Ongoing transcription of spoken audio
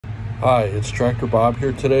Hi, it's Tractor Bob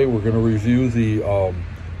here today. We're going to review the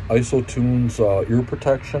IsoTunes ear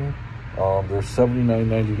protection. They're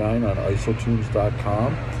 $79.99 on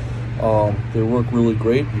isotunes.com. They work really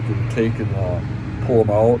great. You can take and pull them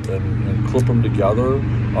out and clip them together.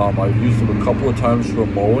 I've used them a couple of times for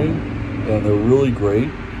mowing, and they're really great.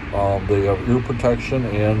 They have ear protection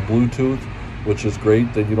and Bluetooth, which is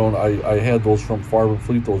great. Then you don't. I had those from Farm and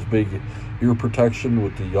Fleet, those big ear protection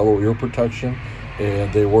with the yellow ear protection,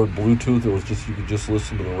 and they weren't Bluetooth. It was just, you could just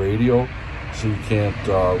listen to the radio, so you can't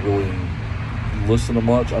really listen to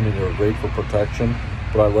much. I mean, they're great for protection,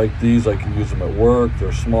 but I like these. I can use them at work.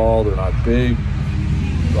 They're small. They're not big.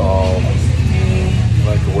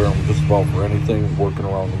 I can wear them just about for anything. Working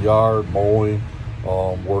around the yard, mowing,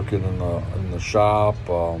 working in the shop,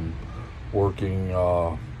 working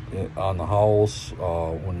on the house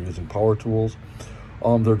when using power tools.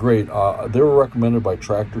 They're great. They were recommended by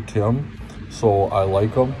Tractor Tim, so I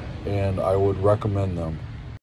like them and I would recommend them.